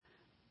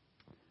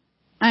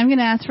I'm going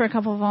to ask for a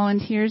couple of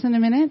volunteers in a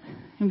minute.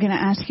 I'm going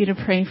to ask you to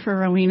pray for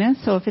Rowena.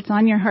 So if it's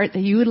on your heart that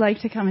you would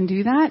like to come and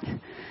do that,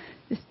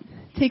 just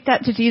take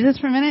that to Jesus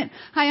for a minute.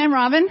 Hi, I'm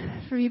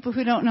Robin, for people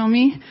who don't know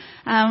me.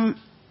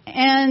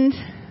 And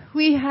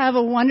we have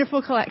a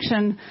wonderful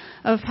collection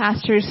of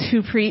pastors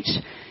who preach,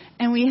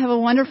 and we have a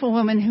wonderful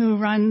woman who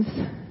runs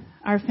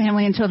our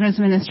family and children's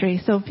ministry.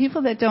 So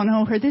people that don't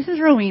know her, this is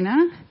Rowena.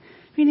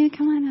 Rowena,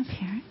 come on up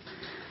here.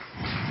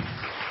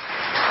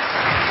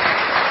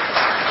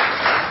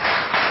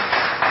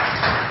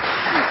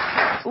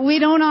 We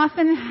don't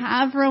often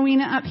have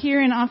Rowena up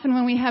here, and often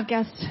when we have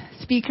guest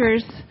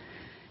speakers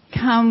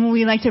come,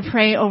 we like to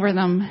pray over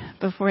them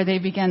before they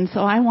begin.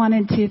 So I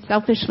wanted to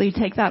selfishly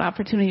take that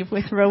opportunity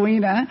with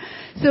Rowena.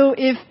 So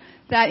if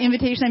that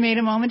invitation I made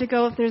a moment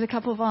ago, if there's a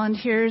couple of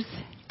volunteers,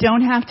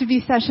 don't have to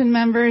be session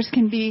members,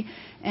 can be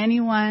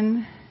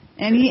anyone,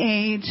 any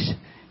age.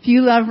 If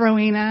you love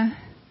Rowena,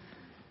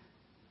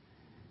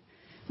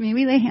 may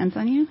we lay hands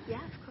on you?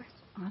 Yeah, of course.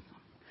 Awesome.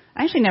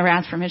 I actually never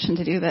asked permission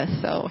to do this,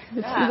 so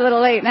it's a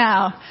little late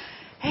now.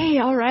 Hey,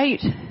 all right.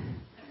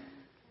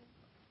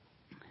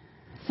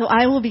 So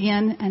I will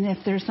begin, and if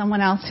there's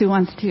someone else who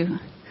wants to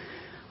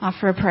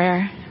offer a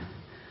prayer,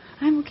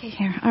 I'm okay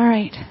here. All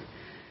right.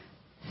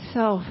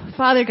 So,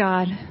 Father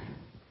God,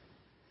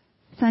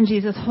 Son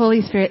Jesus,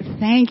 Holy Spirit,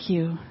 thank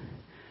you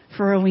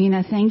for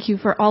Rowena. Thank you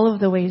for all of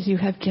the ways you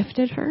have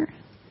gifted her.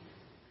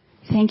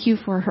 Thank you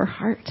for her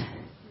heart.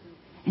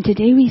 And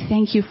today we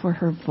thank you for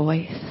her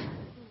voice.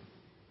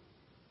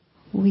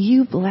 Will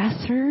you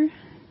bless her?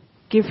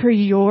 Give her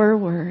your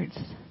words.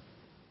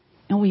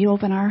 And will you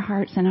open our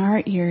hearts and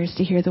our ears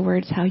to hear the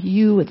words how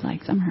you would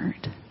like them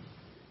heard?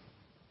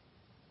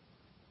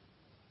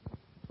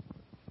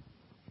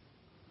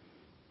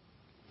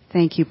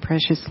 Thank you,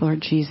 precious Lord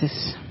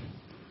Jesus,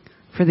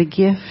 for the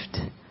gift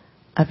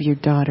of your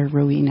daughter,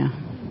 Rowena.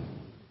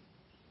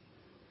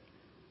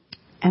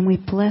 And we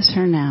bless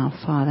her now,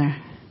 Father,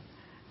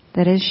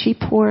 that as she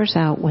pours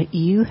out what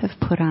you have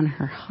put on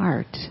her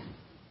heart,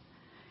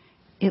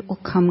 it will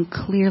come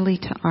clearly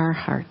to our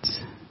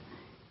hearts.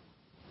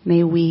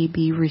 May we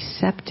be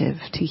receptive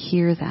to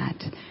hear that.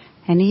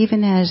 And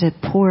even as it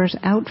pours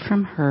out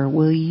from her,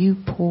 will you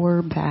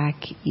pour back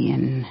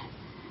in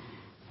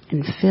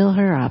and fill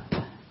her up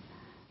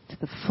to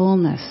the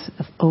fullness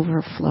of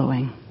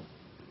overflowing.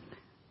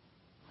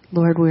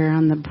 Lord, we're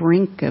on the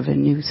brink of a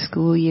new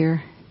school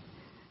year.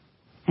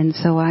 And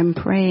so I'm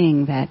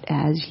praying that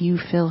as you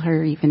fill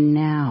her even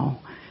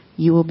now,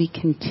 you will be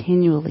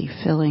continually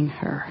filling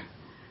her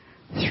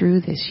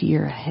through this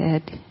year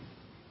ahead,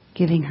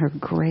 giving her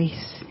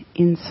grace,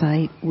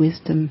 insight,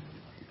 wisdom,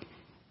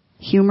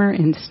 humor,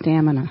 and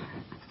stamina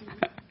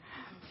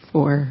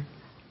for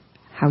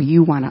how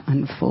you want to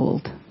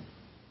unfold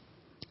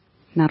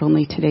not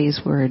only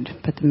today's word,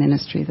 but the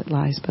ministry that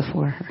lies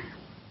before her.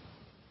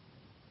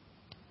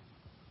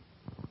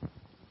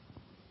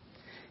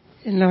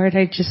 And Lord,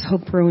 I just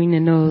hope Rowena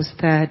knows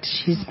that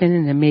she's been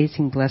an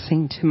amazing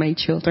blessing to my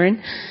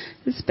children,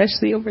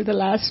 especially over the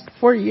last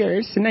 4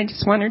 years. And I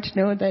just want her to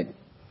know that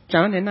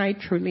John and I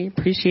truly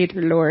appreciate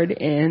her, Lord,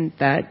 and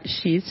that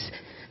she's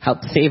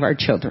helped save our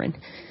children.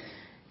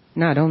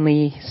 Not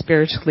only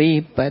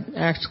spiritually, but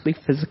actually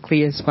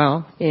physically as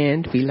well.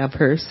 And we love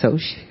her, so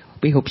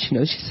we hope she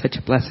knows she's such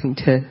a blessing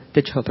to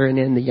the children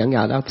and the young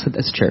adults of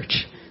this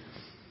church.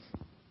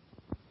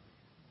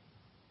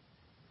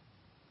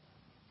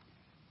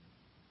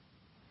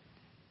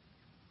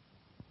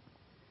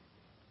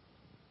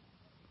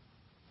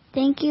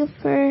 Thank you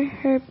for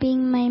her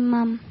being my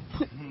mom.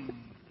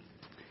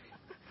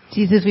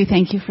 Jesus, we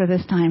thank you for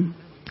this time.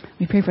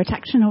 We pray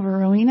protection over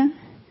Rowena.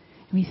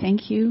 And we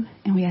thank you,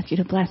 and we ask you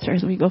to bless her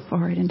as we go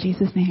forward. In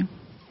Jesus' name.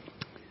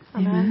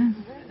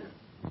 Amen.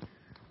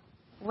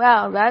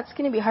 Well, that's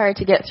going to be hard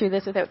to get through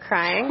this without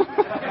crying.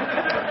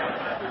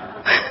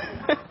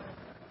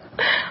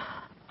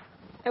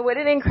 And what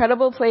an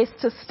incredible place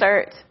to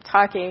start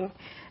talking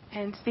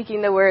and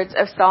speaking the words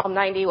of Psalm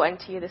 91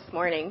 to you this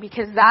morning,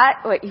 because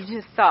that, what you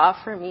just saw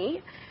for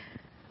me,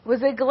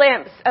 was a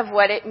glimpse of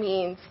what it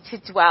means to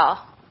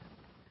dwell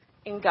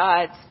in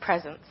God's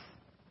presence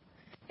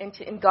and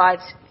in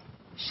God's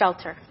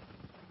shelter.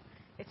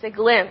 It's a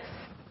glimpse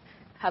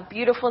how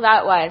beautiful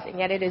that was, and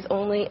yet it is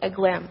only a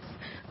glimpse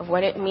of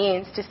what it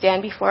means to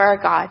stand before our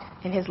God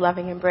in his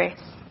loving embrace.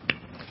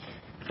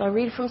 So I'll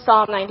read from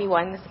Psalm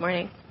 91 this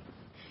morning.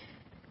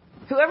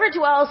 Whoever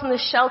dwells in the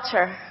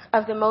shelter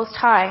of the Most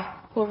High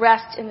will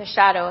rest in the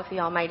shadow of the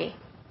Almighty.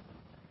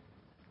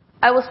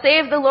 I will say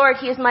of the Lord,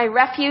 he is my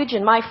refuge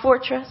and my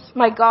fortress,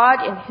 my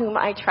God in whom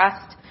I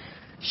trust.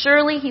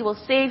 Surely he will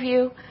save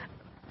you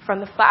from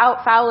the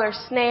fowler's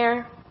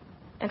snare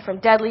and from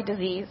deadly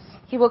disease.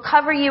 He will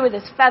cover you with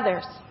his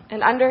feathers,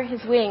 and under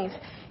his wings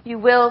you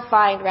will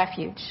find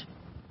refuge.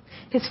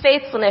 His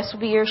faithfulness will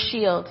be your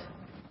shield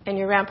and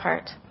your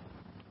rampart.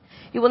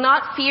 You will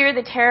not fear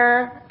the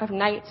terror of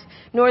night,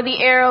 nor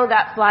the arrow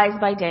that flies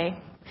by day,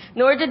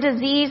 nor the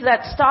disease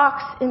that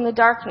stalks in the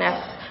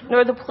darkness,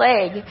 nor the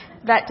plague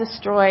that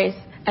destroys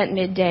at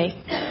midday.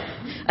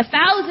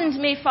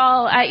 1,000 may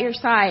fall at your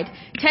side,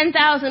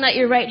 10,000 at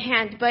your right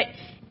hand, but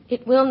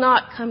it will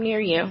not come near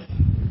you.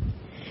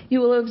 You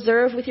will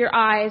observe with your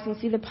eyes and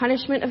see the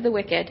punishment of the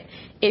wicked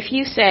if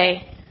you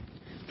say,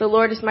 the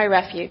Lord is my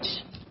refuge,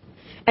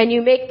 and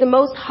you make the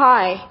Most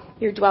High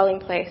your dwelling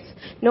place.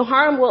 No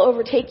harm will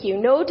overtake you.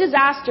 No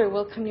disaster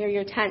will come near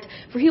your tent,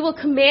 for he will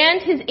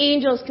command his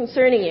angels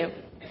concerning you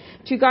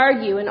to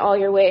guard you in all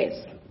your ways.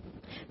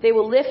 They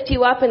will lift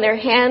you up in their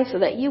hands so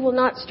that you will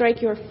not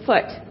strike your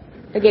foot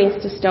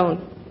against a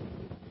stone.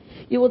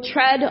 You will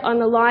tread on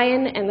the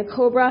lion and the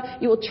cobra.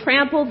 You will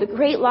trample the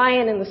great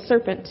lion and the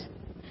serpent.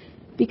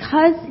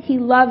 Because he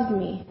loves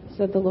me,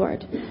 said the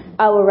Lord,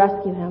 I will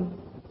rescue him.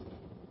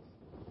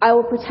 I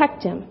will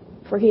protect him,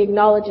 for he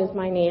acknowledges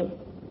my name.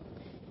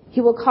 He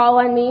will call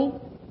on me,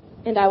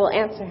 and I will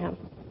answer him.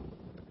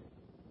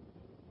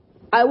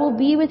 I will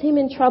be with him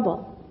in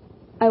trouble.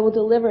 I will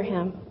deliver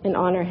him and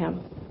honor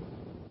him.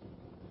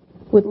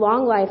 With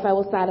long life I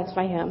will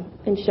satisfy him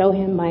and show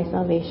him my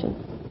salvation.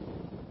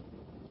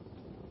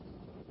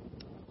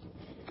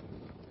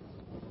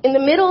 In the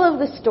middle of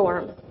the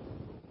storm,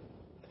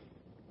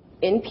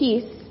 in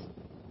peace,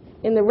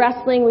 in the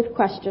wrestling with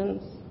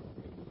questions,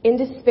 in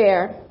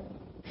despair,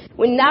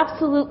 when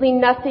absolutely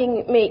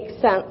nothing makes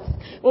sense,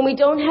 when we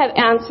don't have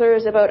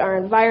answers about our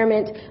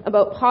environment,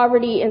 about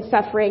poverty and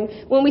suffering,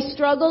 when we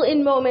struggle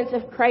in moments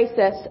of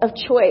crisis, of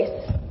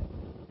choice,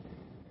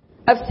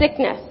 of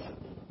sickness,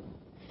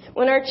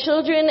 when our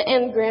children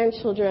and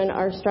grandchildren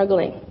are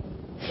struggling,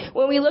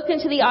 when we look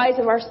into the eyes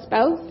of our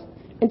spouse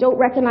and don't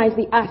recognize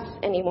the us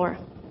anymore.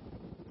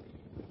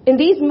 In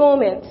these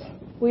moments,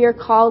 we are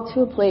called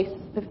to a place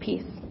of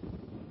peace,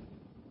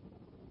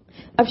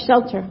 of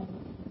shelter.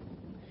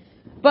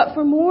 But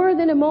for more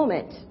than a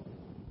moment,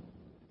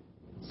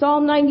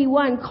 Psalm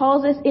 91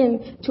 calls us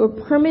into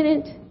a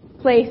permanent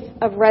place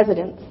of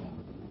residence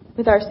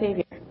with our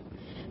Savior,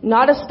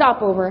 not a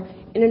stopover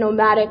in a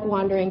nomadic,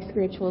 wandering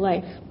spiritual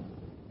life.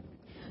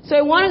 So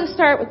I wanted to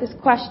start with this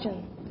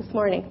question this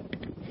morning.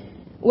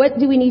 What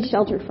do we need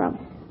shelter from?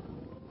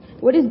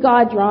 What is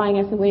God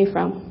drawing us away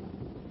from?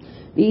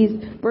 These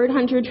bird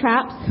hunter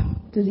traps,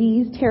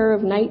 disease, terror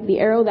of night, the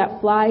arrow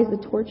that flies, the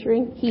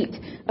torturing heat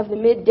of the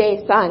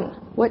midday sun.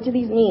 What do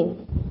these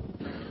mean?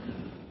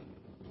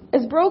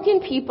 As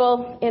broken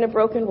people in a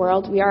broken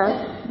world, we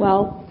are,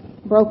 well,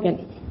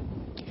 broken.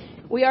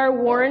 We are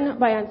worn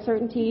by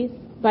uncertainties,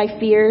 by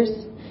fears,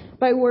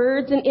 by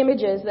words and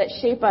images that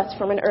shape us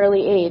from an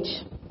early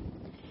age.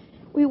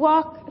 We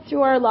walk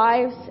through our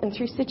lives and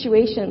through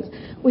situations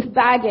with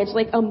baggage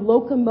like a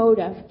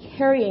locomotive,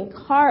 carrying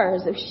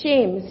cars of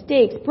shame,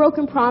 mistakes,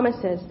 broken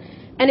promises,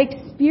 and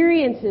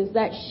experiences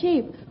that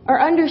shape our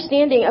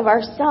understanding of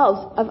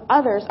ourselves, of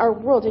others, our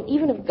world, and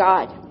even of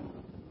God.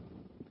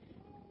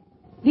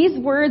 These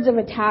words of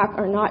attack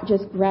are not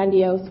just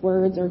grandiose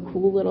words or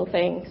cool little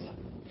things.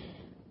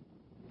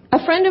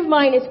 A friend of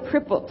mine is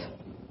crippled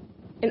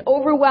and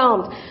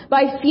overwhelmed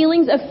by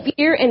feelings of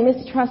fear and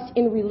mistrust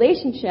in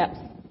relationships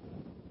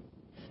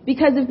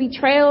because of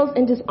betrayals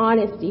and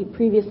dishonesty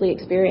previously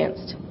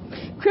experienced.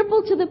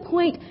 Crippled to the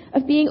point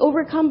of being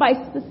overcome by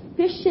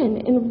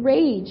suspicion and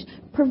rage,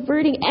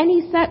 perverting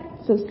any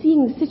sense of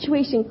seeing the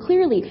situation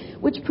clearly,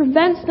 which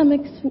prevents them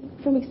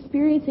from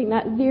experiencing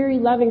that very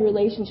loving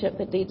relationship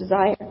that they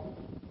desire.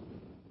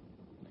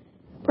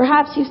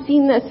 Perhaps you've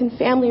seen this in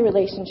family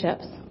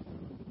relationships.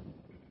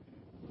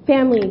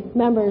 Family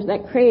members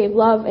that crave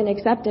love and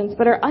acceptance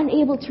but are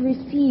unable to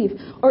receive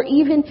or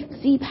even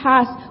see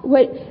past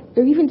what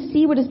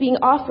is being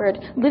offered,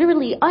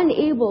 literally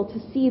unable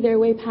to see their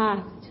way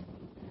past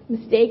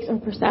mistakes or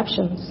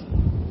perceptions.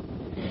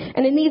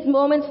 And in these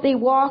moments they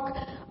walk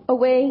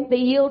away, they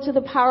yield to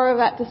the power of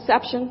that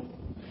deception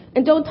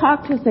and don't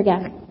talk to us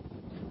again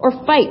or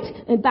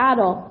fight and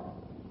battle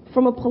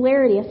from a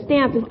polarity, a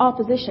stance of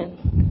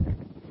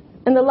opposition.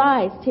 And the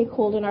lies take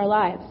hold in our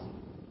lives.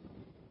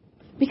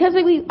 Because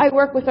I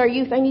work with our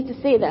youth, I need to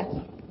say this.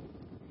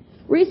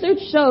 Research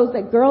shows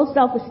that girls'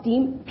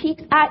 self-esteem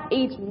peaks at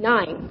age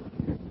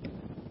 9.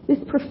 This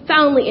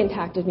profoundly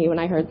impacted me when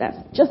I heard this.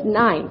 Just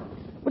 9.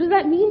 What does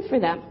that mean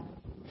for them?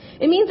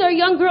 It means our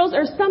young girls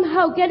are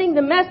somehow getting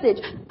the message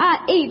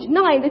at age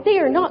 9 that they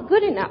are not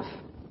good enough.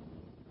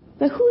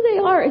 That who they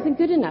are isn't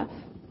good enough,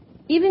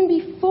 even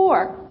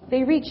before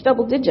they reach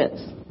double digits.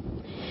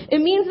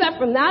 It means that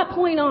from that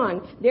point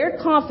on, their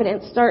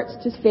confidence starts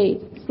to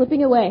fade,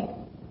 slipping away,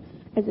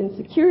 as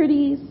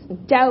insecurities,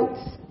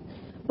 doubts,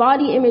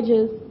 body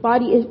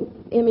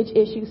image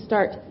issues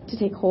start to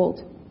take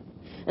hold.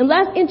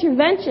 Unless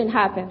intervention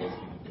happens,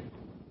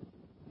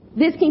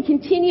 this can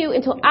continue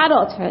until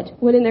adulthood,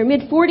 when in their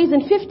mid-40s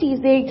and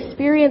 50s they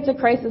experience a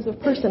crisis of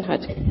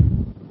personhood.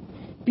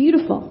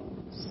 Beautiful,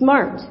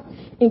 smart,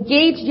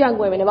 engaged young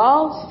women of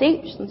all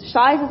shapes and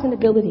sizes and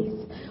abilities,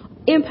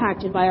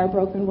 impacted by our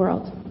broken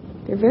world.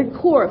 They're very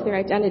core of their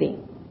identity.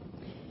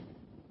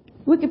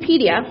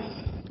 Wikipedia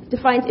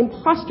defines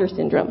imposter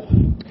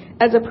syndrome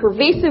as a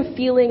pervasive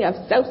feeling of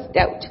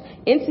self-doubt,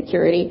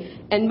 insecurity,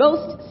 and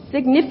most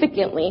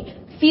significantly,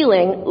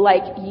 feeling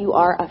like you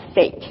are a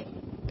fake.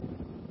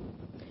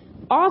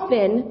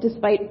 often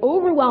despite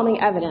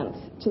overwhelming evidence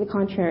to the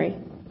contrary.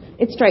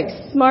 It strikes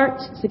smart,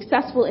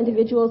 successful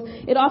individuals.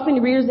 It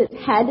often rears its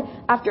head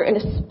after an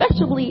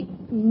especially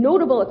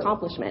notable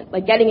accomplishment,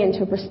 like getting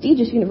into a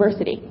prestigious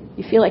university.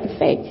 You feel like a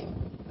fake.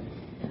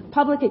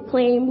 Public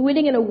acclaim,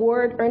 winning an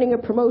award, earning a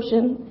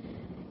promotion.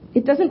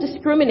 It doesn't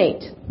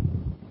discriminate.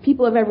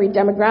 People of every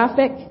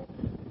demographic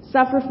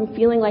suffer from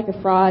feeling like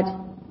a fraud,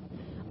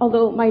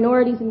 although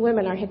minorities and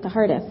women are hit the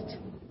hardest.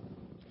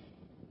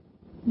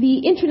 In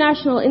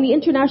the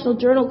International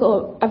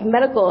Journal of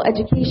Medical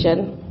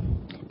Education,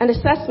 an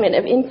assessment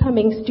of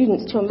incoming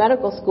students to a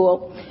medical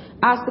school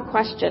asked the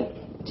question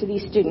to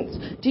these students,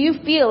 do you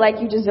feel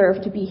like you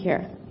deserve to be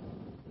here?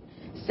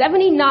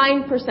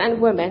 79% of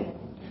women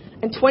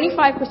and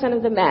 25%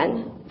 of the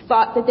men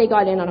thought that they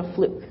got in on a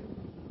fluke.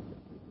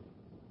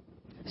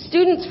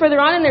 Students further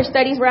on in their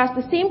studies were asked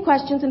the same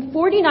questions, and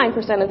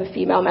 49% of the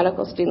female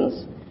medical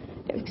students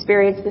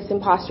experienced this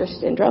imposter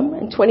syndrome,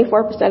 and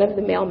 24% of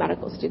the male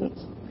medical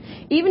students.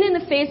 Even in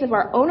the face of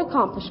our own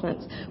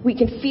accomplishments, we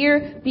can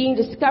fear being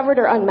discovered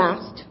or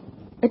unmasked.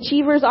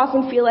 Achievers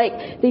often feel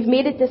like they've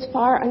made it this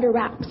far under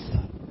wraps.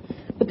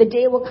 But the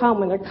day will come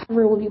when their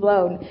cover will be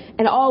blown,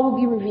 and all will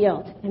be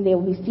revealed, and they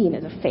will be seen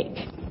as a fake.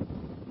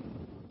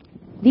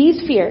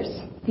 These fears,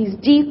 these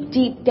deep,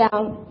 deep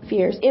down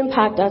fears,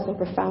 impact us in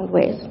profound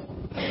ways.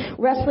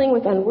 Wrestling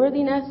with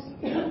unworthiness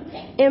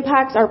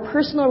impacts our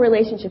personal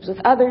relationships with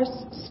others,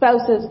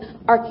 spouses,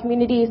 our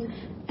communities,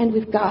 and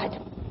with God.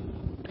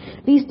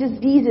 These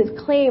diseases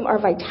claim our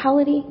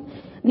vitality.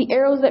 The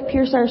arrows that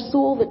pierce our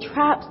soul, the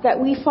traps that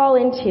we fall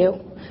into,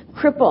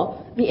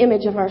 cripple the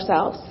image of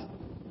ourselves.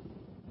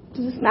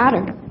 Does this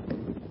matter?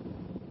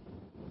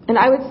 And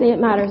I would say it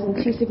matters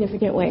in two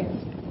significant ways.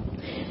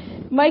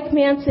 Mike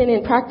Manson,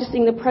 in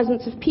Practicing the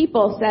Presence of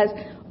People, says,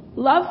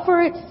 love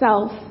for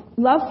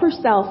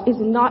self is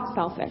not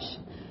selfish,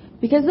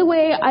 because the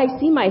way I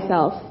see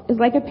myself is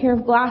like a pair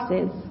of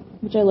glasses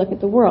which I look at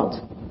the world.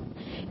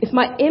 If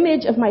my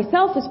image of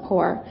myself is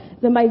poor,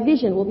 then my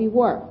vision will be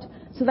warped,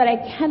 so that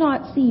I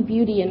cannot see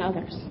beauty in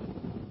others.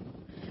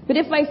 But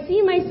if I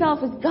see myself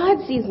as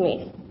God sees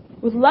me,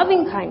 with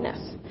loving kindness,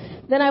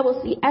 then I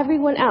will see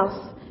everyone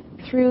else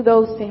through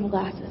those same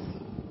glasses.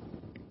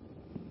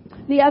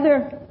 The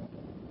other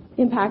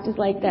impact is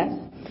like this.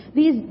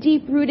 These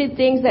deep-rooted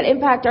things that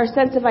impact our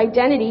sense of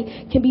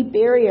identity can be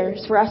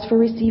barriers for us for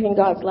receiving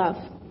God's love.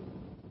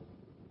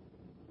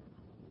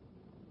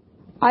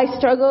 I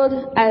struggled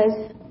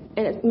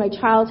in my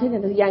childhood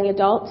and as a young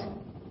adult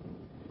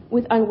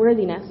with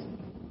unworthiness.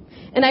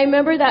 And I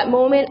remember that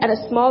moment at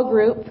a small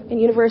group in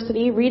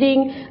university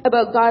reading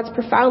about God's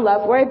profound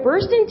love where I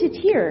burst into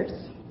tears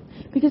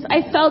because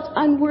I felt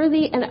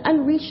unworthy and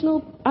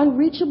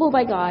unreachable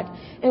by God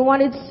and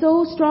wanted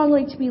so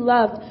strongly to be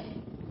loved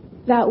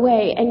that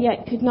way and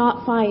yet could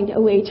not find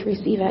a way to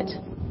receive it.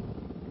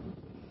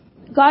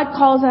 God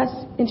calls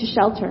us into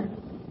shelter,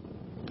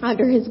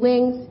 under his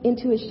wings,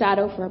 into his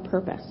shadow for a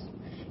purpose.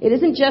 It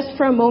isn't just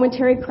for a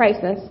momentary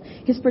crisis.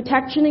 His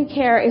protection and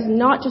care is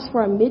not just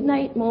for a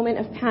midnight moment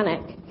of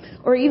panic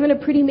or even a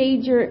pretty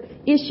major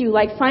issue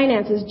like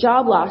finances,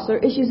 job loss, or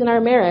issues in our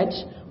marriage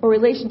or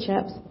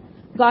relationships.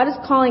 God is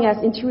calling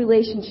us into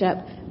relationship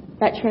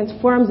that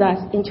transforms us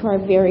into our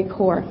very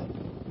core.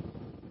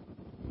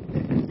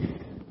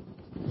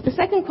 The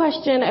second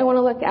question I want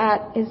to look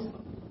at is,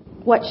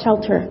 what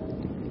shelter?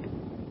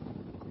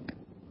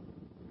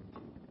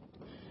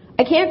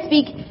 I can't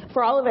speak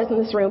for all of us in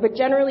this room, but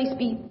generally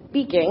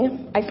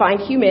speaking, I find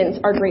humans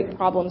are great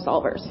problem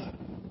solvers.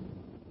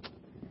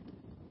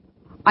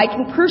 I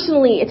can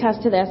personally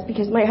attest to this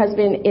because my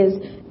husband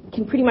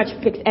can pretty much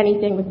fix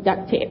anything with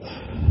duct tape.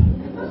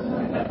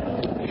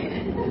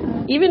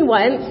 Even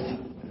once,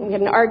 when we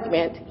had an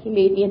argument, he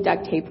made me a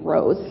duct tape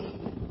rose.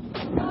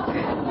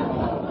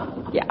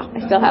 Yeah,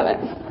 I still have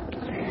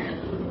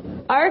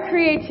it. Our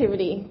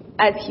creativity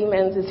as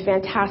humans is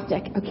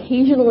fantastic,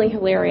 occasionally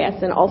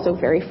hilarious, and also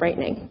very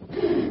frightening.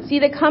 See,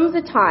 there comes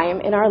a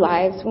time in our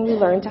lives when we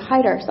learn to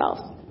hide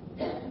ourselves.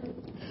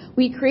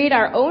 We create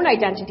our own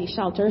identity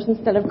shelters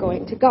instead of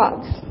going to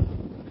God's.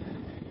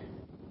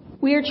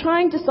 We are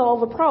trying to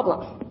solve a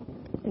problem.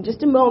 In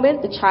just a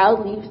moment, the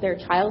child leaves their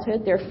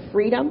childhood, their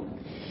freedom,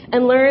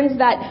 and learns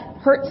that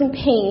hurts and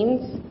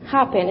pains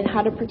happen and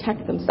how to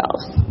protect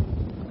themselves.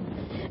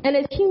 And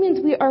as humans,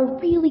 we are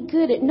really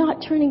good at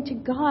not turning to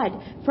God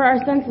for our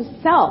sense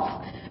of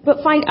self,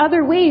 but find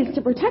other ways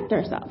to protect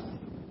ourselves.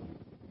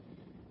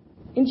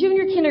 In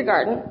junior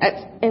kindergarten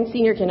and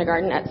senior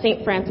kindergarten at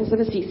St. Francis of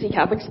Assisi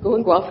Catholic School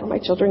in Guelph, where my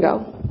children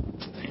go,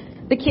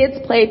 the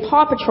kids play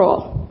Paw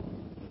Patrol.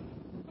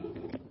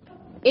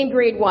 In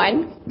grade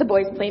 1, the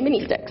boys play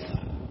mini sticks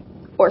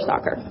or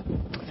soccer.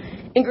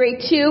 In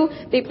grade 2,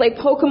 they play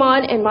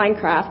Pokemon and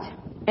Minecraft.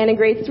 And in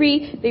grade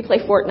 3, they play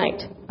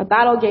Fortnite, a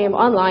battle game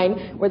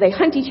online where they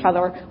hunt each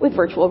other with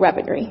virtual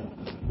weaponry.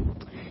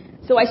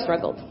 So I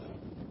struggled.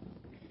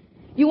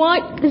 You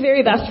want the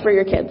very best for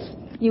your kids.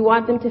 You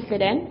want them to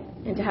fit in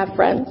and to have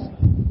friends,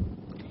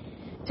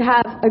 to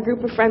have a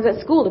group of friends at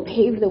school to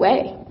pave the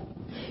way.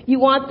 You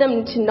want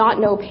them to not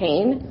know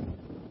pain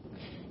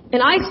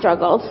And I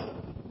struggled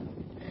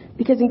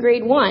because in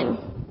grade 1,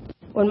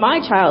 when my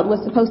child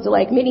was supposed to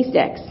like mini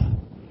sticks,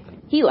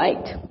 he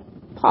liked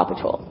Paw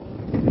Patrol.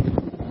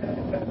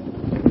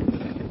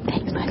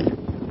 Thanks, bud.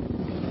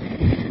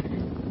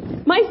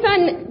 My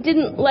son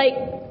didn't like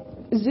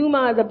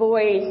Zuma the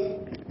boy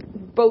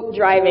boat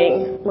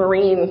driving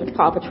marine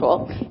Paw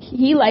Patrol.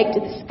 He liked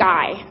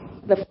Sky,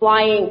 the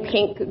flying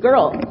pink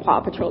girl Paw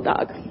Patrol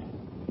dog.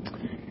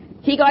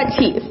 He got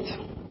teased.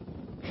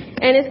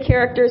 And his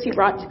characters he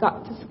brought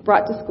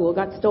to school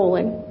got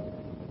stolen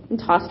and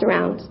tossed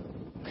around.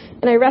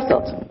 And I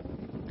wrestled.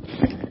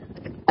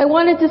 I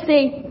wanted to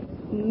say,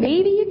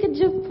 maybe you could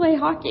just play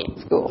hockey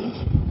at school.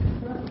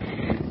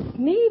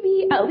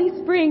 Maybe at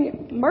least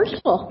bring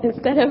Marshall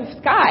instead of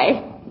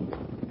Sky.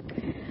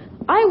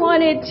 I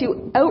wanted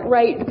to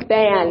outright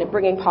ban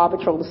bringing Paw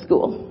Patrol to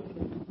school.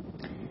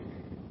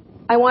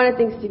 I wanted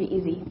things to be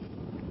easy.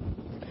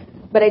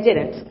 But I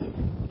didn't.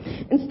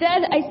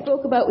 Instead, I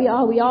spoke about we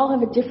all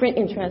have a different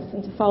interest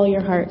and to follow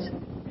your heart.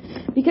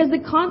 Because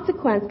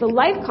the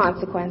life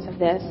consequence of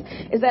this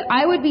is that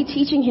I would be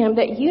teaching him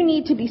that you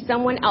need to be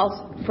someone else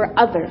for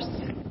others.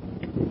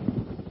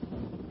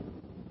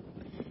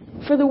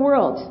 For the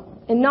world.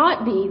 And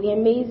not be the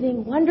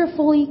amazing,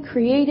 wonderfully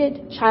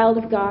created child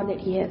of God that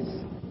he is.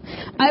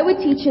 I would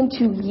teach him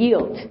to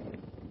yield.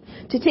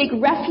 To take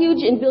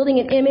refuge in building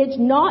an image,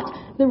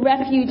 not the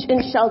refuge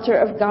and shelter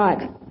of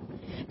God.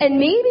 And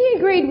maybe in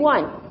grade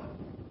 1,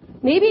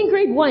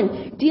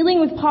 dealing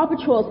with Paw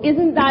Patrols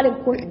isn't that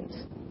important.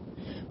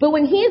 But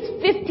when he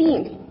is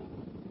 15,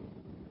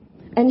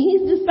 and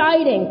he's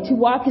deciding to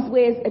walk his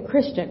way as a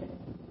Christian,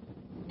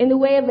 in the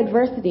way of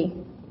adversity,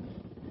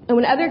 and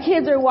when other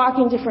kids are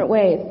walking different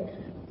ways,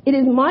 it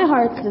is my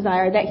heart's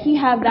desire that he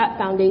have that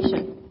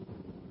foundation.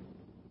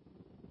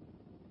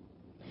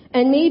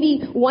 And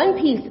maybe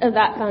one piece of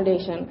that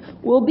foundation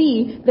will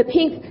be the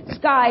pink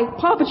Sky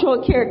Paw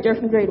Patrol character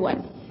from grade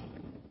 1.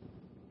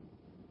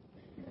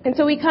 And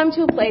so we come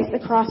to a place, the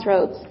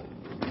crossroads,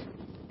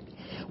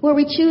 where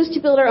we choose to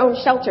build our own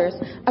shelters,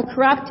 a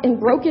corrupt and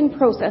broken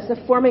process of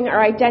forming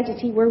our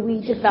identity where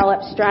we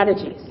develop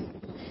strategies.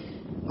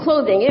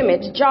 Clothing,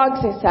 image, job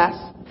success,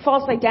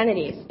 false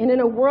identities. And in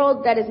a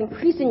world that is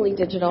increasingly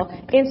digital,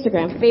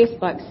 Instagram,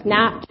 Facebook,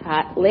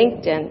 Snapchat,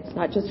 LinkedIn, it's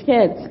not just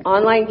kids,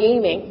 online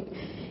gaming,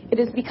 it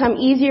has become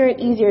easier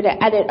and easier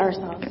to edit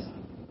ourselves.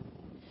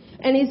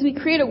 And as we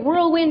create a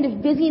whirlwind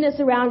of busyness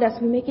around us,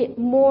 we make it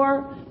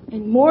more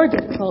and more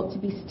difficult to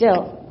be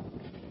still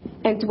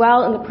and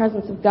dwell in the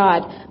presence of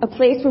God, a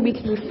place where we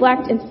can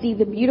reflect and see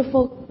the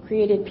beautiful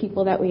created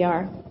people that we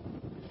are.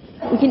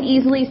 We can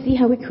easily see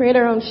how we create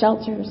our own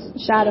shelters,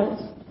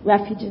 shadows,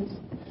 refuges.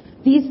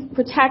 These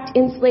protect,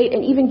 insulate,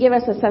 and even give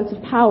us a sense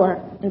of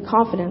power and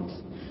confidence.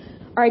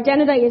 Our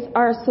identities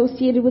are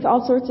associated with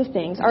all sorts of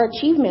things. Our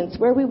achievements,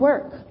 where we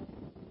work,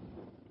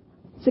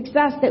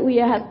 success that we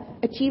have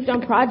achieved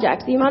on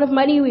projects, the amount of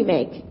money we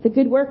make, the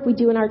good work we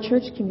do in our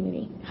church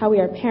community, how we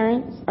are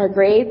parents, our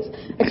grades,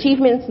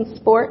 achievements in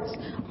sports,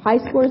 high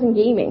scores in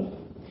gaming.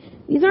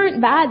 These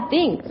aren't bad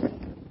things.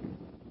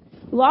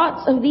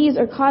 Lots of these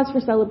are cause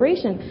for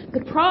celebration.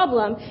 The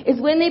problem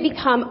is when they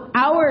become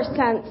our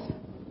sense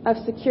of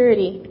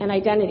security and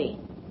identity.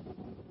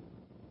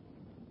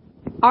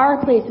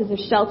 Our places of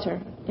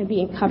shelter and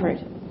being covered.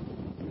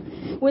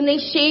 When they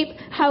shape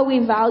how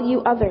we value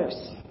others.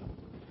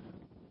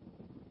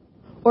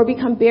 Or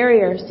become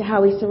barriers to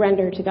how we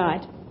surrender to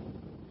God.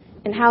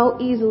 And how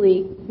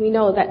easily we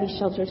know that these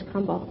shelters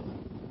crumble.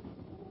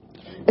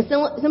 A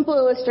simple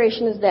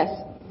illustration is this.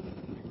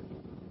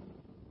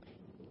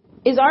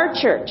 Is our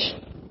church,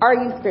 our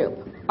youth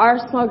group, our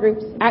small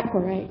groups at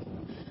Corey,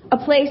 a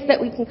place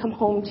that we can come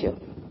home to?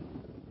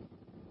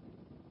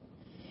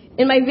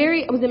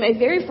 I was in my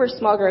very first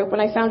small group when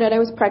I found out I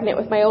was pregnant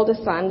with my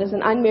oldest son as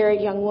an unmarried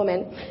young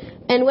woman.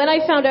 And when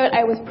I found out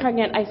I was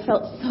pregnant, I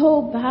felt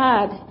so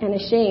bad and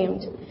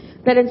ashamed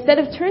that instead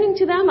of turning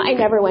to them, I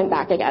never went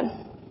back again.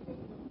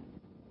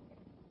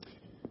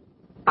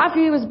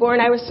 After he was born,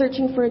 I was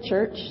searching for a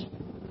church.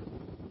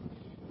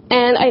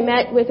 And I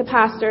met with a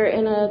pastor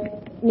in a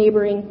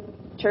neighboring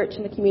church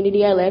in the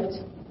community I lived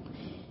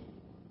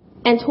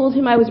and told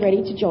him I was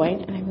ready to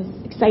join. And I was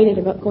excited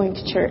about going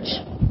to church.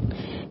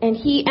 And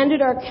he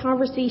ended our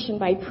conversation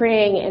by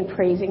praying and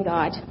praising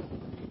God.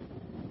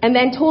 And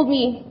then told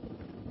me,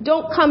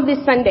 don't come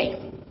this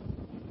Sunday.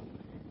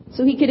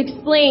 So he could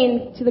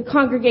explain to the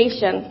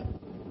congregation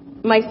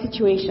my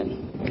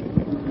situation.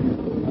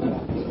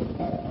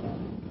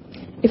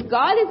 If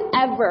God has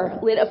ever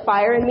lit a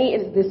fire in me,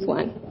 it is this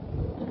one.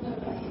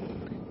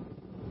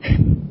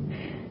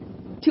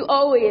 To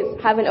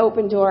always have an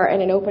open door and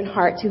an open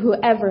heart to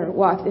whoever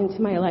walks into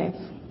my life.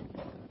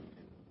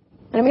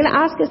 And I'm going to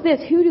ask us this.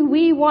 Who do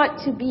we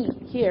want to be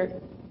here?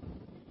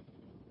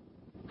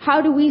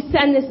 How do we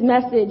send this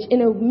message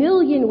in a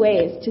million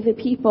ways to the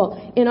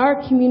people in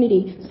our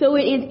community so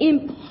it is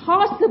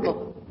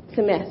impossible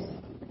to miss?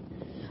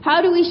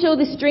 How do we show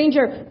the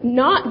stranger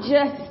not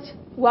just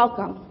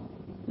welcome,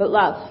 but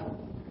love?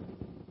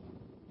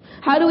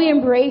 How do we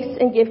embrace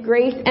and give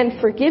grace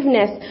and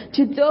forgiveness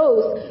to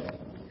those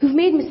who've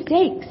made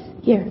mistakes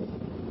here?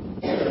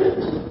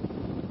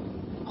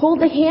 Hold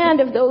the hand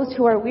of those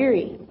who are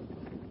weary.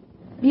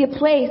 Be a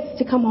place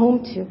to come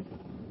home to.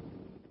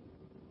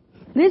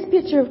 This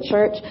picture of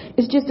church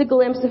is just a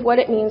glimpse of what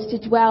it means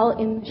to dwell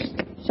in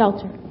the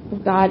shelter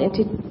of God and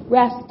to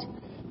rest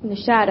in the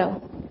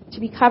shadow, to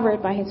be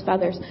covered by his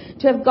feathers,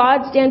 to have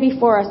God stand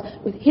before us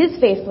with his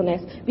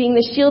faithfulness being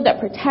the shield that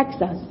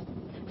protects us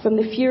from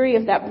the fury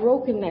of that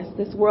brokenness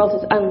this world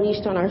has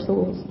unleashed on our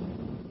souls.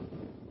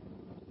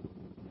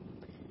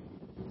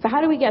 So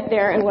how do we get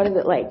there, and what is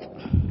it like?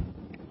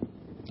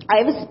 I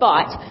have a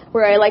spot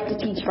where I like to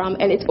teach from,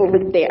 and it's over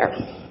there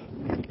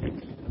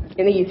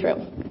in the youth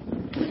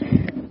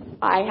room.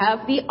 I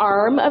have the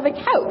arm of a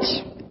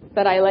couch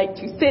that I like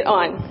to sit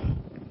on,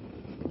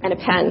 and a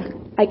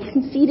pen. I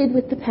conceded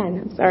with the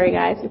pen. I'm sorry,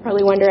 guys. You're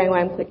probably wondering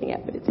why I'm clicking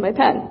it, but it's my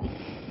pen.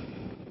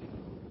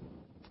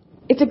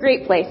 It's a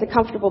great place, a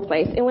comfortable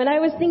place. And when I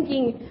was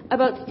thinking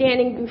about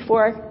standing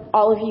before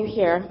all of you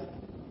here,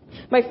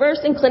 my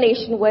first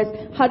inclination was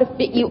how to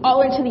fit you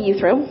all into the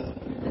youth room.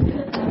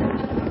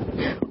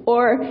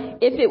 Or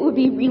if it would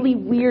be really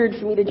weird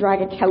for me to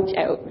drag a couch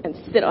out and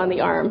sit on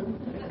the arm.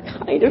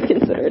 Kind of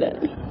considered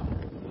it.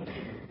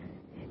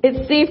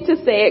 It's safe to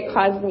say it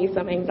caused me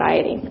some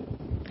anxiety.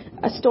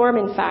 A storm,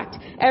 in fact.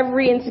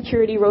 Every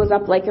insecurity rose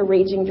up like a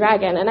raging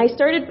dragon. And I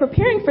started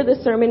preparing for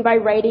this sermon by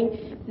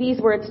writing these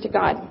words to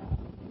God.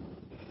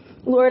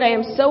 Lord, I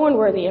am so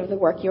unworthy of the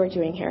work you are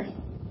doing here.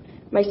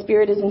 My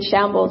spirit is in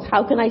shambles.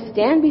 How can I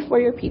stand before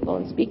your people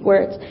and speak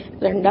words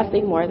that are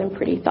nothing more than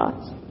pretty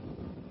thoughts?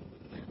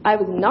 I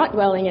was not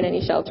dwelling in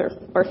any shelter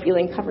or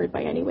feeling covered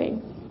by any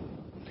wings.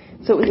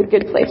 So it was a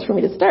good place for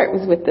me to start,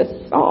 was with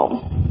this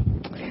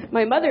psalm.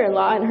 My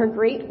mother-in-law, in her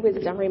great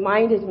wisdom,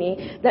 reminded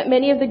me that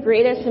many of the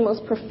greatest and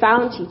most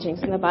profound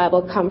teachings in the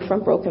Bible come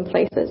from broken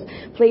places,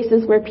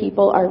 places where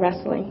people are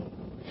wrestling.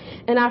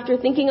 And after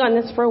thinking on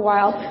this for a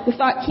while, the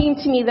thought came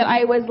to me that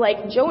I was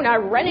like Jonah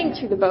running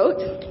to the boat,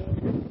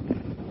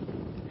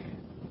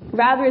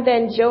 rather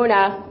than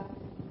Jonah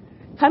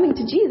coming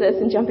to Jesus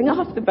and jumping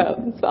off the boat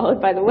and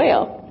swallowed by the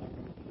whale.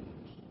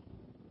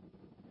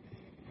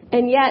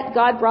 And yet,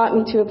 God brought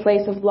me to a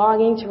place of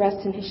longing to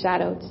rest in his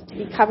shadows, to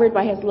be covered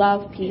by his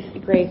love, peace,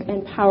 grace,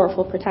 and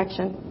powerful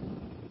protection.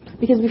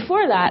 Because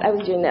before that, I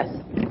was doing this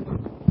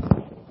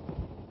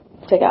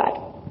to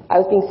God. I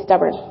was being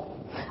stubborn.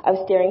 I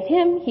was staring at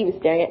him, he was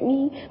staring at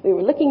me, we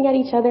were looking at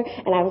each other,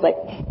 and I was like,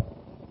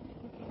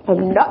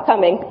 I'm not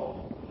coming.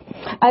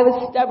 I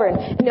was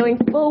stubborn, knowing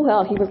full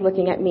well he was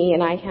looking at me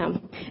and I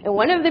him. And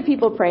one of the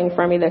people praying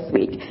for me this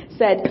week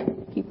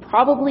said he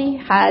probably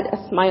had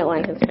a smile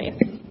on his face.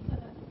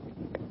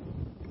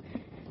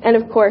 And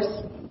of course,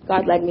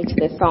 God led me to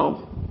this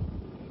psalm.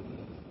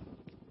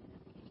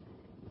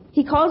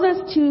 He calls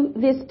us to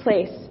this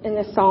place in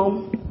this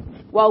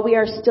psalm while we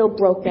are still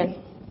broken.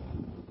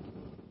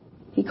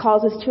 He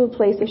calls us to a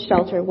place of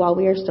shelter while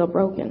we are still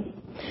broken.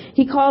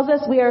 He calls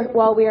us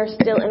while we are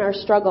still in our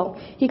struggle.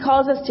 He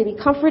calls us to be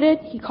comforted.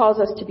 He calls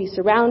us to be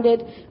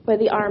surrounded by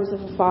the arms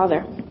of a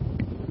Father.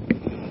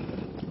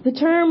 The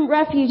term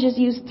refuge is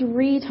used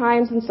 3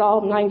 times in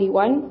Psalm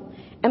 91.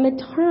 And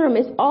the term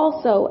is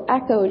also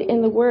echoed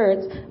in the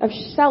words of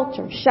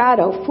shelter,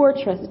 shadow,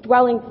 fortress,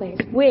 dwelling place,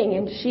 wing,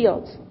 and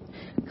shield.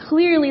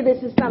 Clearly,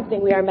 this is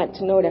something we are meant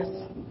to notice.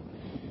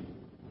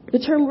 The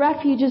term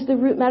refuge is the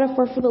root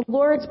metaphor for the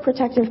Lord's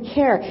protective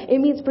care. It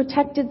means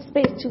protected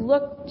space, to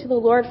look to the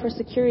Lord for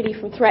security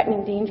from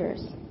threatening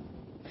dangers.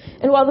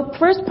 And while the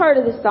first part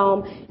of the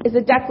psalm is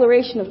a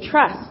declaration of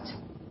trust,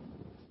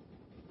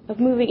 of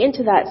moving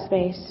into that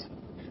space,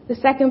 the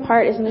second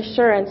part is an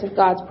assurance of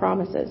God's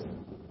promises.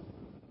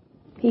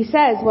 He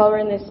says, while we're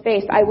in this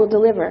space, I will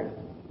deliver.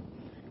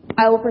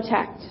 I will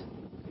protect.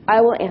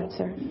 I will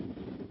answer.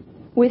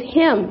 With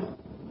him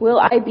will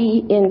I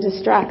be in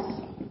distress.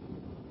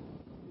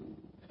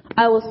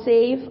 I will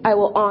save. I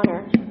will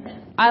honor.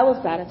 I will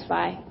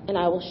satisfy. And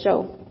I will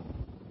show.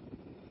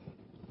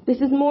 This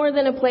is more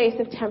than a place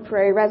of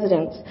temporary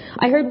residence.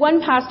 I heard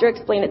one pastor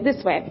explain it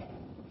this way.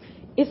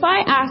 If I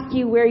ask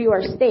you where you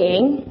are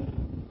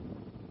staying,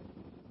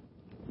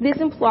 this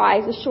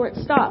implies a short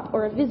stop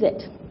or a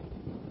visit.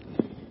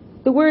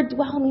 The word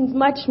dwell means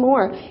much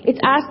more. It's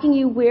asking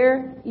you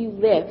where you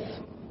live.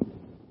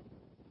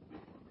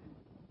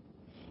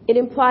 It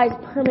implies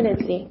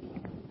permanency.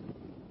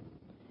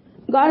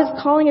 God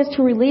is calling us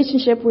to a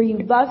relationship where you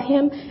love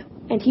him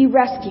and he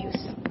rescues.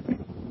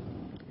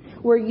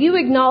 Where you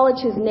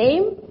acknowledge his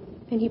name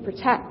and he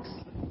protects.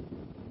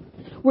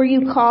 Where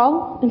you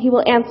call and he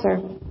will answer.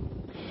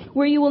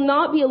 Where you will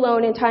not be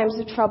alone in times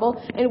of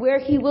trouble, and where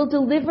he will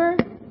deliver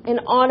and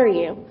honor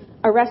you,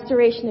 a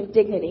restoration of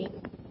dignity.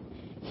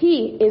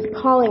 He is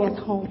calling us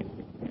home.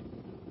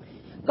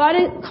 God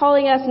is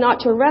calling us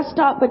not to a rest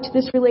stop, but to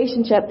this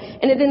relationship.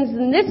 And it is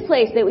in this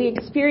place that we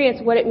experience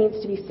what it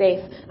means to be safe,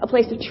 a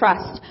place of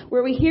trust,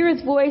 where we hear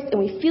his voice and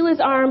we feel his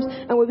arms,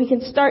 and where we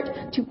can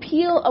start to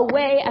peel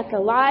away at the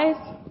lies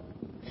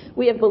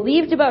we have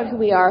believed about who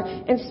we are,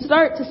 and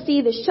start to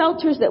see the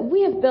shelters that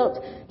we have built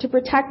to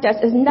protect us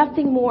as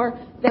nothing more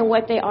than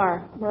what they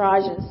are,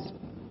 mirages.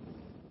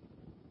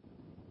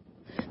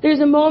 There's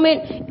a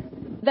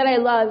moment that I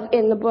love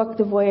in the book,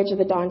 The Voyage of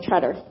the Dawn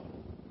Treader.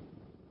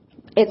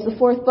 It's the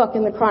 4th book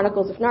in the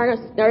Chronicles of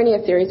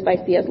Narnia series by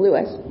C.S.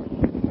 Lewis.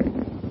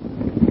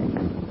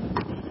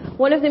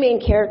 One of the main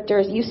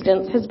characters,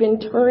 Eustace, has been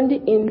turned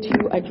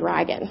into a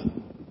dragon.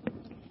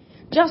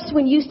 Just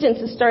when Eustace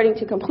is starting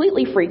to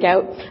completely freak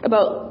out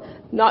about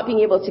not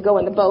being able to go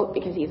on the boat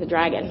because he's a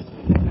dragon,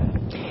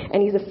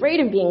 and he's afraid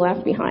of being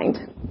left behind,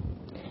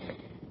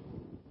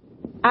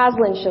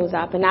 Aslan shows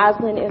up, and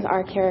Aslan is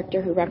our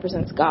character who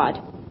represents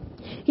God.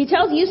 He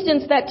tells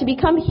Eustace that to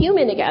become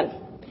human again,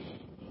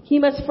 he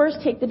must first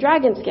take the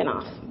dragon skin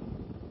off.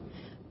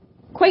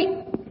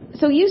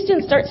 So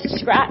Eustace starts to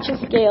scratch his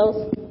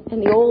scales,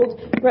 and the old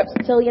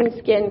reptilian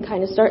skin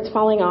kind of starts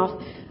falling off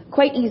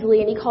quite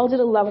easily, and he calls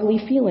it a lovely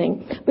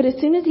feeling. But as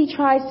soon as he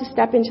tries to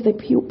step into the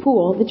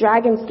pool, the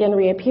dragon skin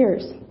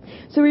reappears.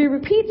 So he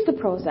repeats the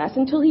process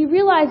until he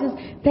realizes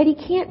that he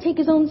can't take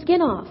his own skin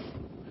off.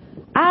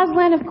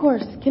 Aslan, of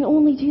course, can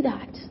only do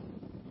that.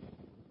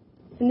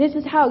 And this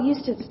is how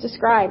Eustace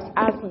describes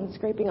Aslan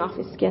scraping off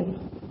his skin.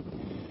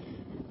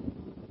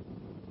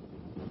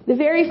 The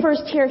very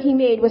first tear he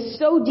made was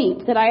so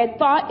deep that I had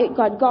thought it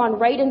had gone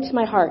right into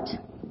my heart.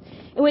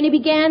 And when he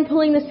began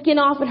pulling the skin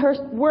off, it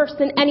hurt worse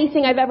than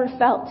anything I've ever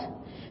felt.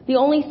 The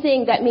only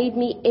thing that made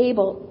me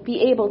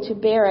be able to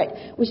bear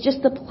it was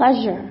just the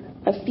pleasure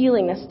of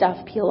feeling the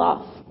stuff peel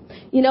off.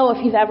 You know,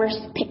 if you've ever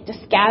picked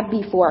a scab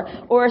before,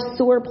 or a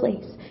sore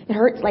place, it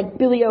hurts like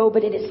billy-o,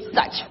 but it is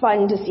such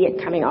fun to see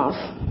it coming off.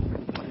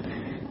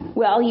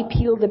 Well, he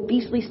peeled the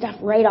beastly stuff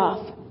right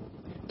off,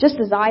 just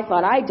as I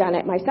thought I'd done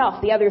it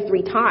myself the other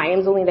 3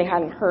 times, only they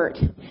hadn't hurt.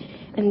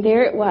 And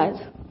there it was,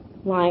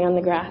 lying on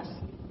the grass.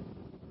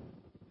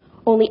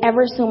 Only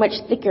ever so much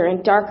thicker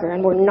and darker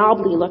and more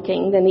knobbly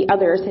looking than the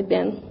others had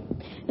been.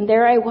 And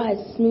there I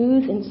was,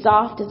 smooth and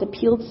soft as a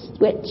peeled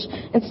switch,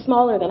 and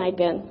smaller than I'd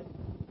been.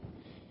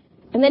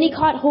 And then he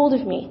caught hold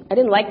of me. I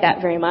didn't like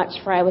that very much,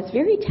 for I was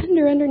very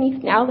tender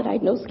underneath now that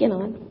I'd no skin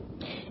on.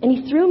 And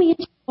he threw me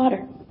into the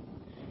water.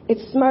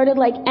 It smarted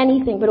like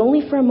anything, but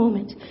only for a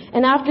moment.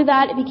 And after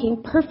that, it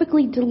became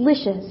perfectly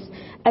delicious.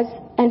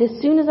 And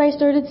as soon as I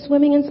started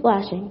swimming and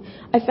splashing,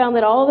 I found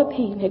that all the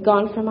pain had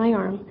gone from my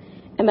arm.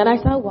 And then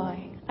I saw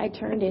why I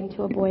turned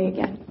into a boy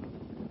again.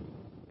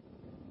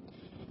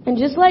 And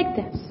just like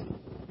this,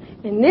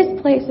 in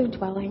this place of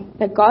dwelling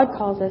that God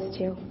calls us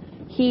to,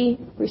 he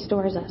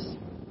restores us.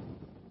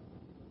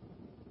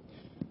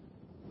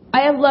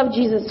 I have loved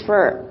Jesus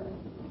for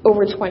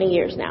over 20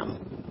 years now.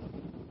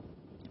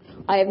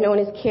 I have known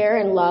his care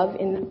and love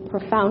in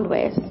profound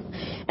ways,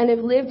 and have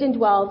lived and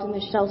dwelled in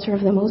the shelter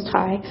of the Most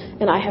High,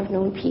 and I have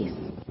known peace.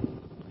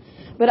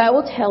 But I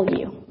will tell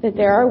you that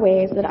there are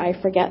ways that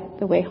I forget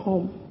the way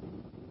home.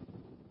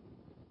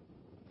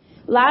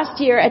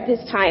 Last year at this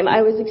time,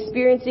 I was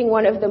experiencing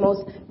one of the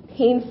most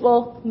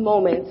painful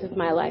moments of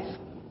my life,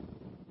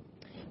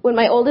 when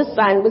my oldest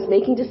son was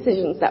making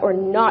decisions that were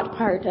not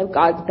part of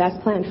God's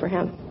best plan for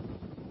him.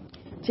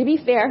 To be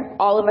fair,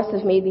 all of us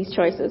have made these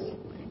choices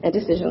and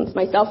decisions,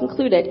 myself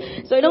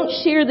included, so I don't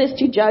share this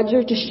to judge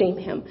or to shame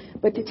him,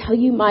 but to tell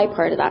you my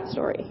part of that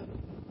story.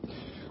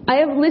 I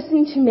have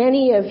listened to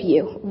many of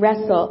you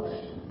wrestle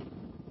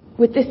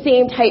with the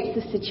same types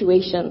of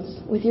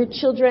situations, with your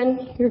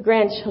children, your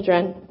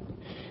grandchildren.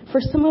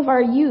 For some of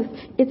our youth,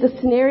 it's a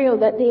scenario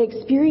that they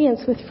experience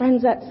with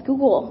friends at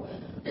school,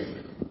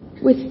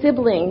 with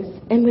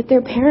siblings, and with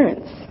their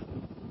parents.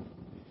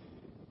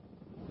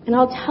 And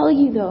I'll tell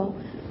you,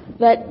 though,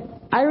 that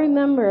I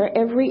remember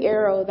every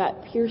arrow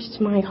that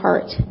pierced my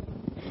heart,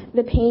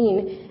 the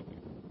pain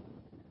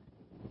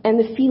and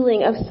the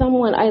feeling of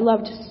someone I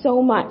loved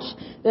so much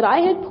that I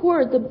had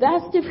poured the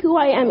best of who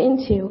I am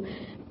into,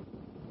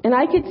 and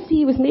I could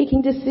see was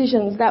making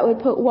decisions that would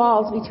put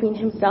walls between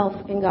himself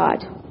and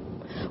God.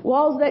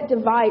 Walls that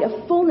divide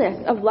a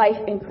fullness of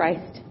life in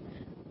Christ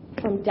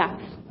from death.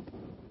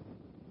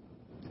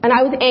 And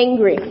I was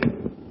angry.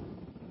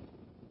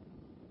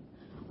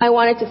 I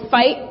wanted to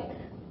fight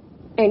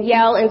and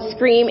yell and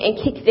scream and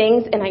kick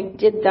things, and I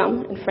did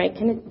them. And Frank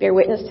can bear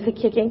witness to the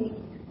kicking.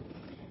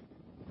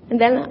 And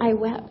then I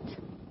wept.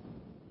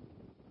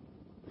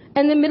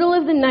 In the middle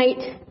of the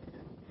night,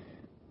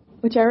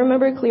 which I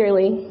remember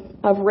clearly,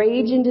 of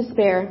rage and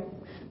despair,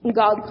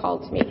 God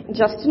called to me.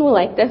 Justin will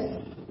like this,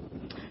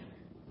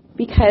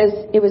 because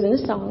it was in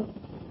a song,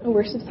 a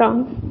worship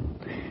song,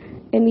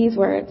 in these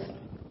words: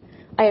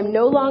 I am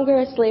no longer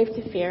a slave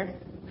to fear,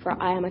 for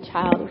I am a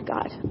child of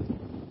God.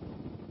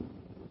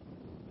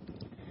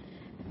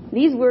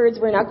 These words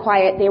were not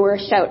quiet. They were a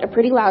shout, a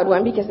pretty loud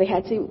one, because they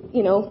had to,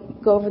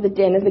 go over the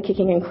din of the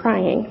kicking and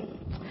crying.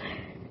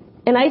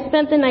 And I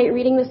spent the night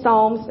reading the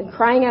Psalms and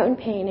crying out in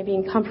pain and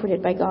being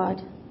comforted by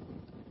God.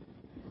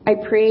 I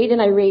prayed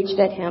and I raged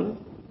at him.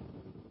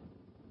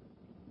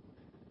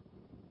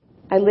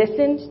 I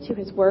listened to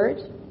his word,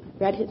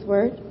 read his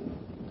word.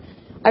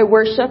 I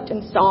worshipped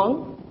in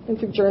song and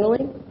through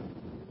journaling.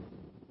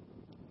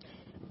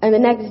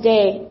 And the next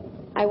day,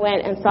 I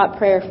went and sought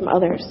prayer from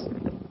others.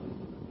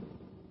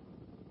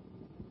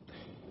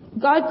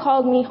 God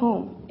called me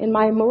home, and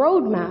my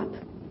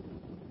roadmap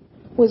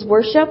was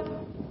worship,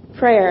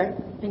 prayer,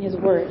 and His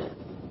Word.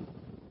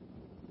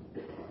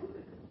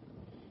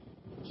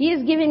 He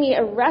has given me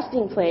a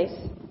resting place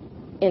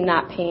in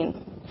that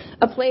pain,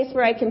 a place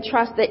where I can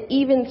trust that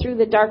even through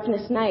the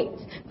darkness nights,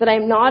 that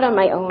I'm not on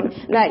my own,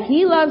 that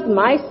He loves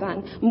my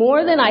son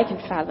more than I can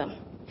fathom,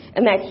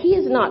 and that He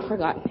has not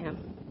forgotten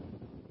him.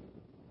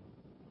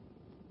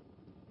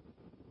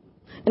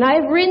 And I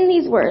have written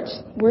these words,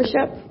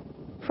 worship,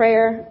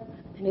 prayer,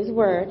 and His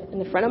Word, in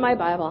the front of my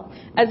Bible,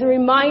 as a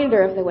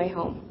reminder of the way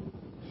home.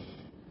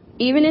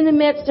 Even in the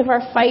midst of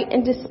our fight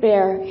and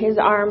despair, His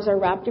arms are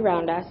wrapped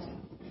around us,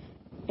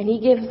 and He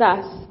gives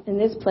us, in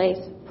this place,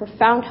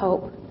 profound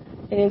hope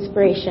and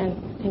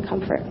inspiration and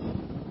comfort.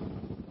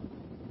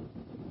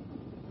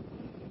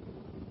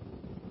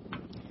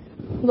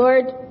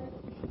 Lord,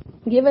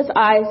 give us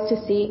eyes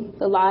to see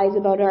the lies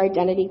about our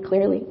identity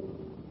clearly.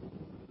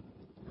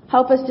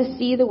 Help us to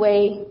see the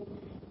way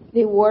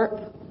they warp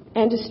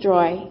and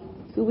destroy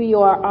who we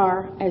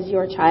are as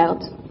your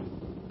child.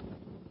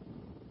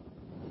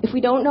 If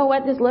we don't know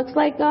what this looks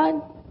like,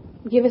 God,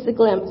 give us a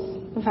glimpse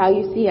of how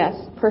you see us,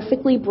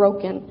 perfectly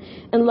broken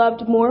and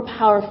loved more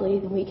powerfully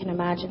than we can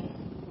imagine.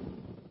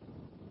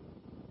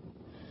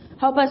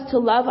 Help us to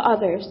love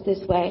others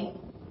this way,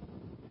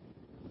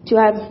 to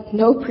have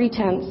no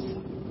pretense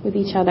with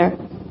each other,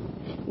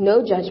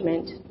 no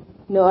judgment,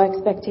 no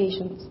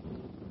expectations.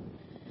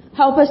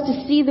 Help us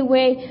to see the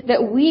way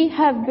that we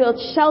have built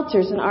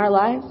shelters in our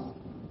lives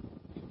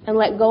and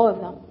let go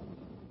of them.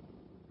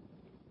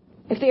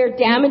 If they are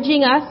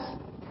damaging us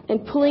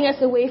and pulling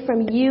us away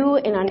from you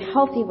in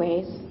unhealthy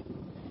ways,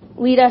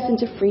 lead us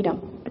into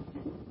freedom.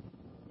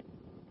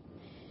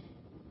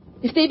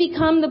 If they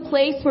become the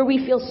place where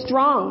we feel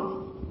strong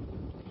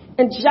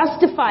and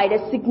justified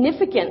as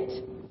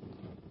significant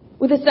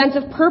with a sense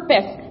of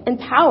purpose and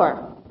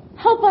power,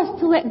 help us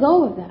to let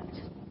go of that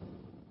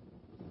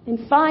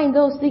and find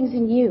those things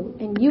in you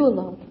and you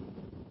alone.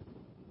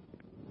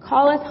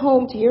 Call us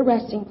home to your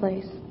resting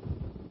place,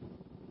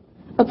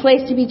 a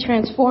place to be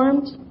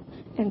transformed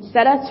and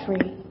set us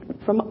free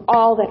from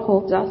all that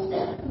holds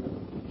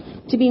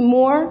us, to be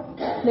more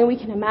than we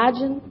can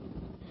imagine.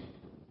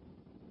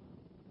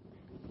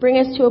 Bring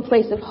us to a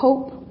place of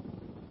hope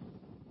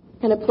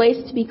and a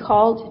place to be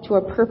called to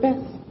a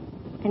purpose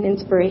and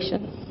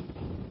inspiration.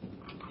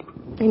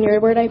 In your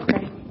word I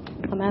pray.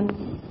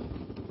 Amen.